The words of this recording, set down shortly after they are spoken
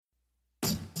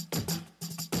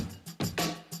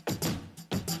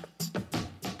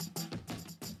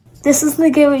This is the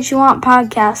Get What You Want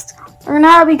podcast. Learn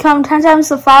how to become 10 times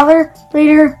the father,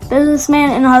 leader,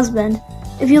 businessman, and husband.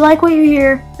 If you like what you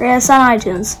hear, rate us on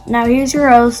iTunes. Now here's your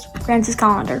host, Francis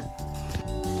Collender.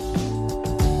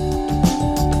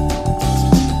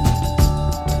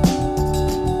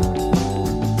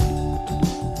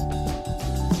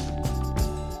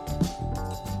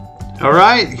 All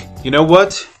right, you know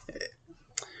what?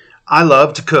 I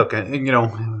love to cook.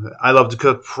 I love to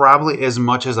cook probably as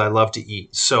much as I love to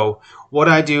eat. So what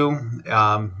I do,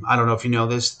 I don't know if you know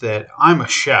this, that I'm a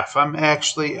chef. I'm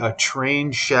actually a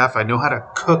trained chef. I know how to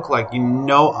cook like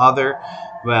no other.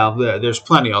 Well, there's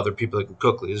plenty of other people that can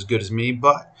cook as good as me,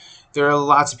 but there are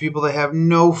lots of people that have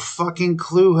no fucking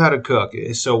clue how to cook.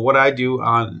 So what I do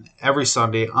on every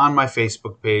Sunday on my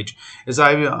Facebook page is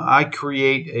I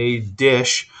create a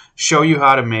dish, show you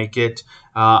how to make it.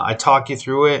 I talk you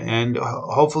through it, and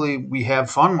hopefully we have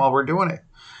fun while we're doing it.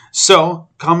 So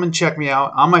come and check me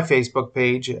out on my Facebook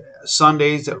page.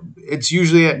 Sundays, it's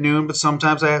usually at noon, but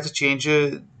sometimes I have to change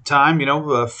the time.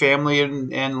 Family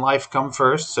and life come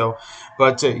first.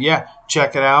 But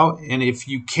check it out. And if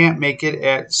you can't make it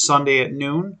at Sunday at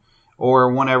noon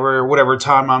or whatever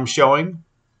time I'm showing,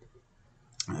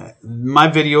 my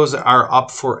videos are up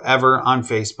forever on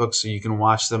Facebook, so you can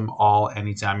watch them all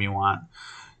anytime you want.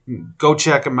 Go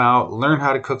check them out, learn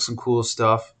how to cook some cool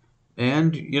stuff,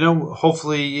 and,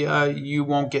 hopefully you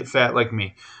won't get fat like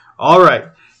me. All right,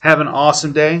 have an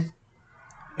awesome day,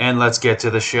 and let's get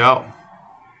to the show.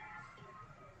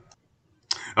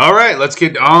 All right, let's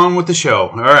get on with the show.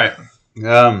 All right,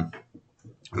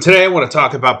 today I want to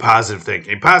talk about positive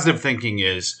thinking. Positive thinking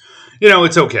is,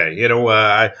 it's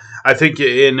okay. I think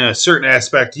in a certain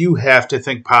aspect, you have to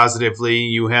think positively.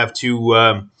 You have to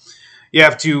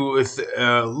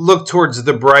look towards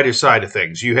the brighter side of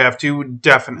things. You have to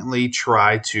definitely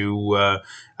try to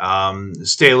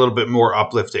stay a little bit more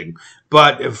uplifting.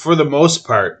 But for the most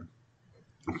part,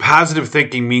 positive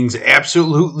thinking means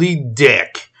absolutely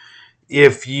dick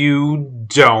if you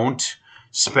don't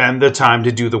spend the time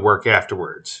to do the work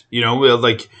afterwards.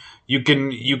 You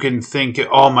can think,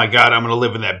 oh my God, I'm going to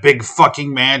live in that big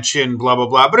fucking mansion, blah, blah,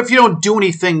 blah. But if you don't do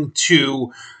anything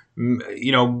to,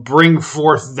 bring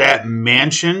forth that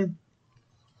mansion,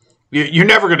 you're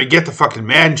never going to get the fucking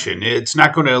mansion. It's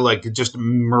not going to just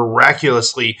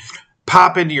miraculously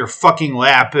pop into your fucking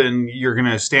lap and you're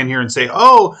going to stand here and say,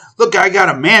 oh, look, I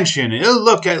got a mansion.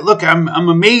 Look, I'm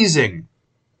amazing.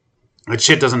 That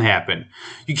shit doesn't happen.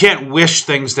 You can't wish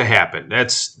things to happen.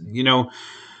 That's,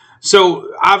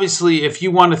 So obviously, if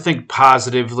you want to think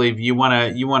positively, if you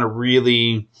want to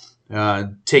really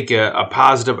take a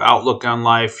positive outlook on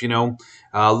life,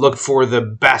 look for the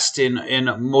best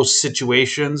in most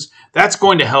situations, that's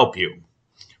going to help you.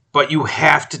 But you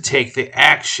have to take the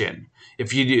action.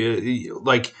 If you do,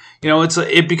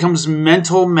 it becomes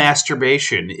mental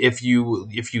masturbation if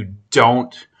you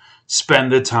don't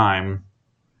spend the time,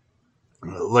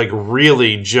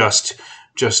 really just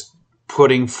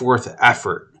putting forth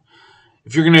effort.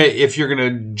 If you're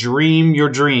gonna dream your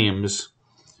dreams,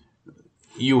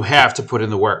 you have to put in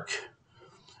the work.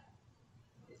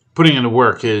 Putting in the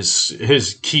work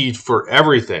is key for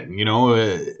everything.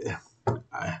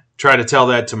 I try to tell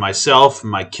that to myself,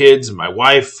 my kids, my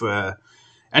wife,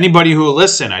 anybody who will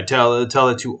listen. I tell it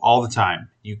to all the time.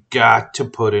 You got to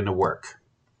put in the work.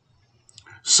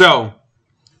 So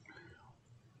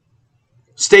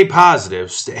stay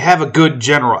positive. Have a good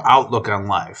general outlook on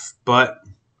life, but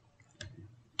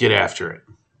get after it.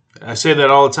 I say that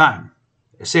all the time.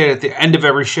 I say it at the end of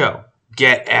every show.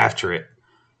 Get after it.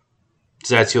 Because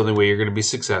that's the only way you're going to be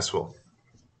successful.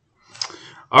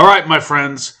 All right, my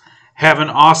friends. Have an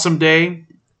awesome day.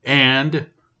 And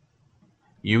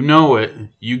you know it.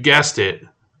 You guessed it.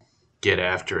 Get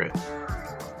after it.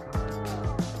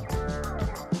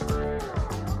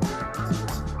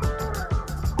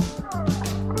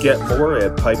 Get more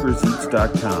at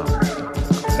piperseats.com.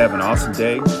 Have an awesome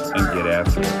day and get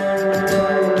after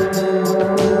it.